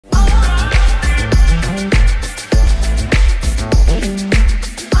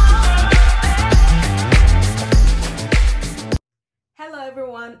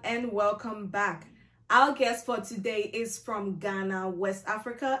and welcome back. Our guest for today is from Ghana, West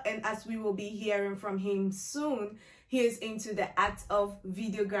Africa, and as we will be hearing from him soon, he is into the act of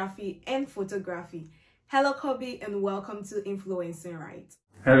videography and photography. Hello, Kobby, and welcome to Influencing Right.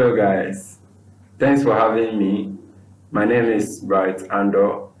 Hello, guys. Thanks for having me. My name is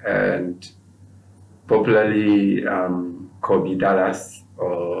Andoh, and popularly Kobbydallas,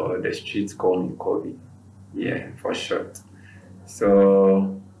 or the streets call me Kobby. Yeah, for short.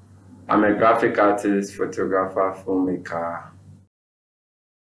 So I'm a graphic artist, photographer, filmmaker.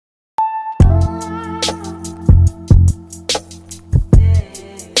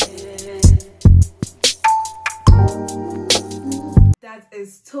 That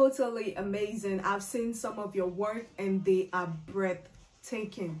is totally amazing. I've seen some of your work and they are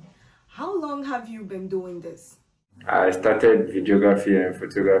breathtaking. How long have you been doing this? I started videography and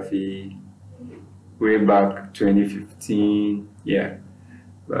photography way back 2015, yeah.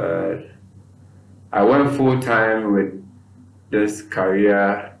 But I went full-time with this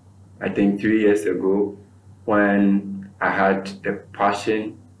career, I think 3 years ago, when I had the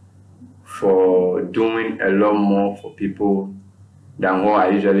passion for doing a lot more for people than what I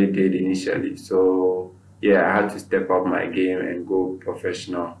usually did initially. So yeah, I had to step up my game and go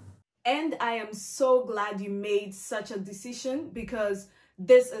professional. And I am so glad you made such a decision, because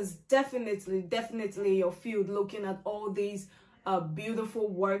this is definitely your field, looking at all these beautiful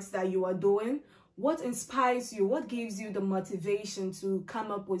works that you are doing. What inspires you? What gives you the motivation to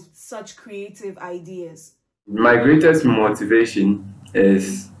come up with such creative ideas? My greatest motivation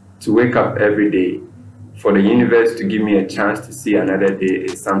is to wake up every day. For the universe to give me a chance to see another day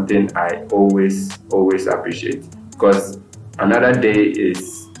is something I always appreciate, because another day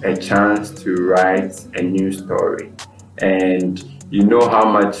is a chance to write a new story. And you know how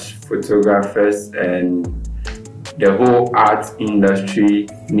much photographers and the whole art industry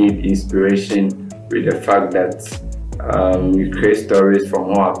need inspiration, with the fact that we create stories from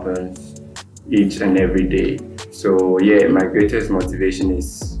what happens each and every day. So yeah, my greatest motivation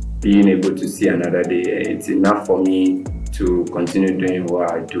is being able to see another day. It's enough for me to continue doing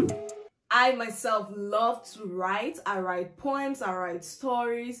what I do. I myself love to write. I write poems, I write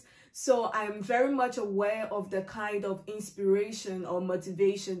stories. So I'm very much aware of the kind of inspiration or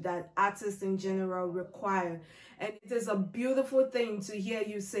motivation that artists in general require. And it is a beautiful thing to hear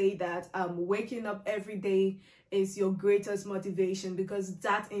you say that waking up every day is your greatest motivation, because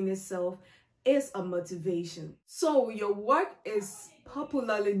that in itself is a motivation. So your work is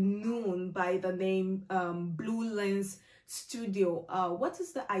popularly known by the name Blue Lens Studio. What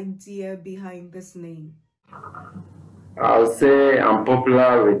is the idea behind this name? I'll say I'm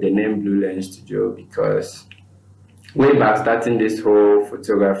popular with the name Blue Lens Studio because way back starting this whole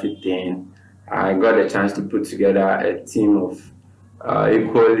photography thing, I got a chance to put together a team of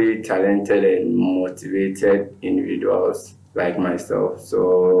equally talented and motivated individuals like myself.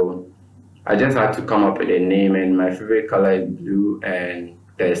 So I just had to come up with a name, and my favorite color is blue, and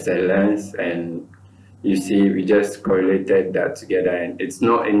there's a lens, and you see we just correlated that together, and it's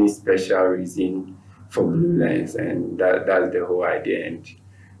not any special reason for blue lens, and that's the whole idea. And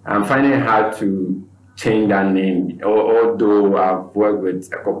I'm finding it hard to change that name, although I've worked with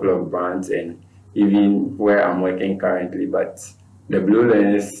a couple of brands and even where I'm working currently, but the blue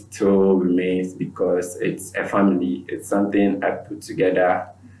lens still remains because it's a family. It's something I put together,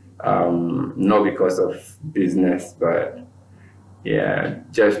 not because of business, but yeah,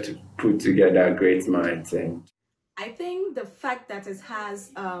 just to put together great minds. And I think the fact that it has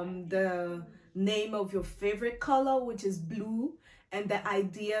the name of your favorite color, which is blue, and the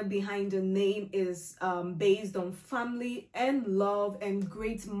idea behind the name is based on family and love and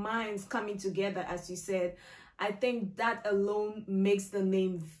great minds coming together, as you said. I think that alone makes the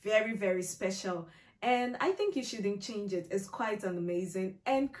name very special. And I think you shouldn't change it. It's quite an amazing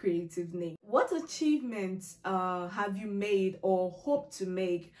and creative name. What achievements have you made or hope to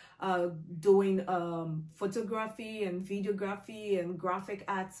make doing photography and videography and graphic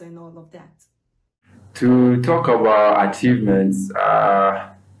arts and all of that? to talk about achievements,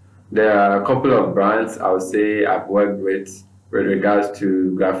 there are a couple of brands I would say I've worked with regards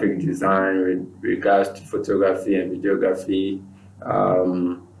to graphic design, with regards to photography and videography,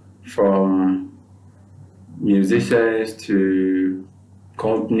 from musicians to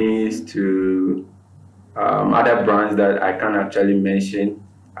companies to other brands that I can't actually mention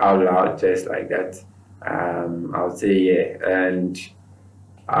out loud just like that. I would say yeah, and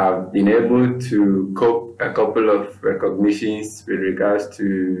I've been able to cope a couple of recognitions with regards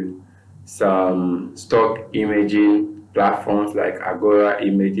to some stock imaging platforms like Agora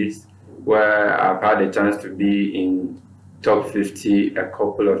Images, where I've had a chance to be in top 50 a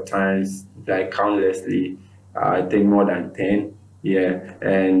couple of times, like countlessly. I think more than 10. Yeah,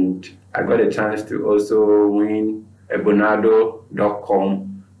 and I got a chance to also win a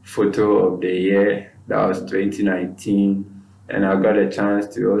Bonado.com photo of the year. That was 2019, and I got a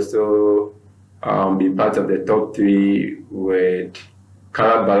chance to also be part of the top 3 with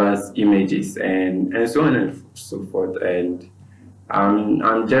color balance images and so on and so forth. And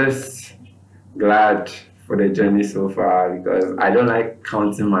I'm just glad for the journey so far because I don't like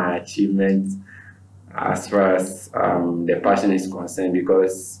counting my achievements as far as the passion is concerned,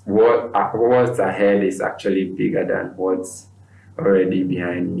 because what's ahead is actually bigger than what's already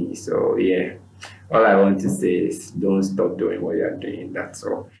behind me. So yeah, all I want to say is don't stop doing what you're doing. That's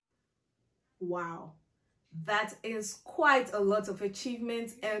all. Wow, that is quite a lot of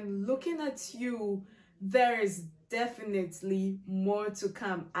achievements, and looking at you, there is definitely more to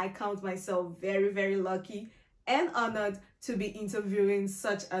come. I count myself very, very lucky and honored to be interviewing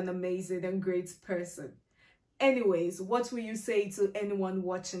such an amazing and great person. Anyways, what will you say to anyone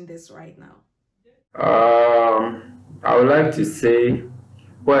watching this right now? I would like to say,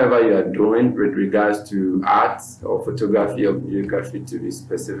 whatever you are doing with regards to art or photography or videography to be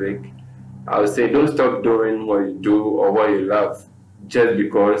specific, I would say don't stop doing what you do or what you love just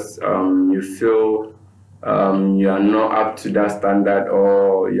because you feel you are not up to that standard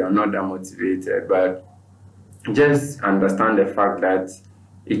or you are not that motivated. But just understand the fact that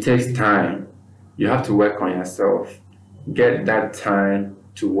it takes time. You have to work on yourself. Get that time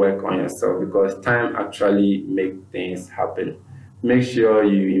to work on yourself because time actually makes things happen. Make sure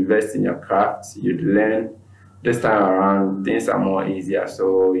you invest in your craft, you learn. This time around, things are more easier,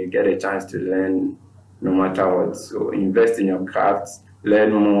 so you get a chance to learn no matter what. So invest in your craft,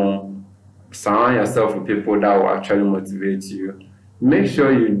 learn more, surround yourself with people that will actually motivate you. Make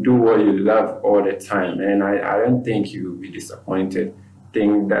sure you do what you love all the time, and I don't think you will be disappointed.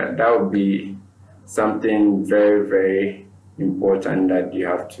 Think that would be something very, very important that you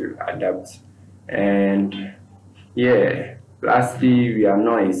have to adapt. And yeah, lastly, we are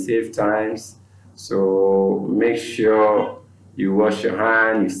not in safe times, so make sure you wash your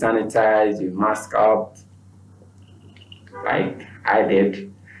hands, you sanitize, you mask up, like I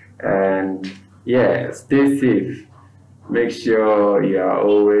did. And yeah, stay safe. Make sure you are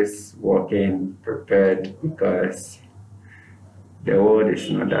always walking prepared because the world is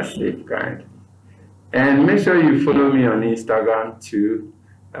not that safe kind. And make sure you follow me on Instagram too.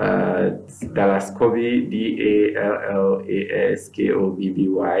 Dallas Kobby,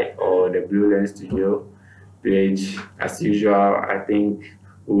 DALLASKOBBY, or the Blue Lens Studio page. As usual, I think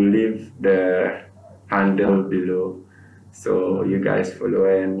we'll leave the handle below so you guys follow.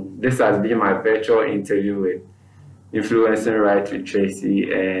 And this has been my virtual interview with Influencing Right with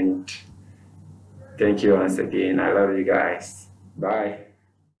Tracy. And thank you once again. I love you guys. Bye.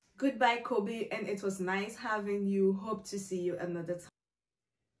 Goodbye, Kobe, and it was nice having you. Hope to see you another time.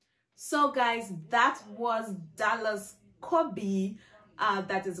 So guys, that was Dallas Kobbie,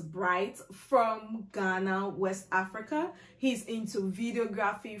 that is bright, from Ghana, West Africa. He's into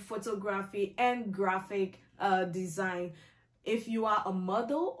videography, photography, and graphic design. If you are a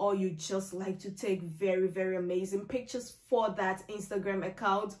model or you just like to take very, very amazing pictures for that Instagram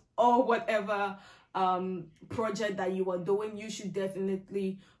account or whatever project that you are doing, you should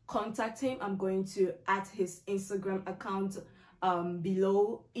definitely contact him. I'm going to add his Instagram account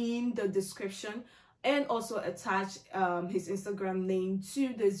below in the description, and also attach his Instagram name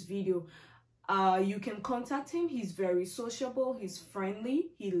to this video. You can contact him. He's very sociable, he's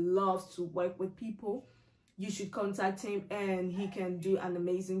friendly, he loves to work with people. You should contact him and he can do an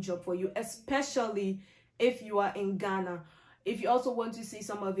amazing job for you, especially if you are in Ghana. If you also want to see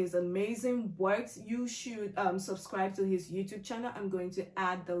some of his amazing works, you should subscribe to his YouTube channel. I'm going to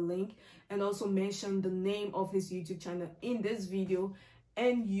add the link and also mention the name of his YouTube channel in this video,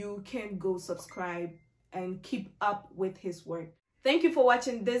 and you can go subscribe and keep up with his work. Thank you for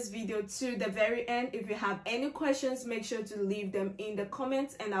watching this video to the very end. If you have any questions, make sure to leave them in the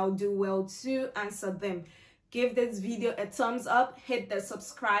comments and I'll do well to answer them. Give this video a thumbs up, hit the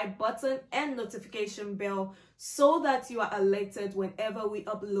subscribe button and notification bell so that you are alerted whenever we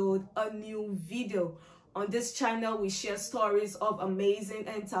upload a new video. On this channel, we share stories of amazing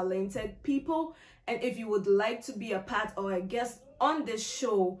and talented people. And if you would like to be a part or a guest on this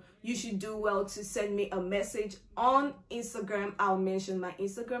show, you should do well to send me a message on Instagram. I'll mention my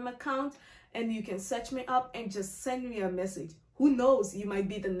Instagram account and you can search me up and just send me a message. Who knows, you might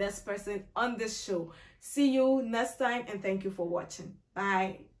be the next person on this show. See you next time and thank you for watching.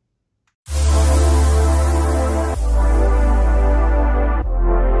 Bye.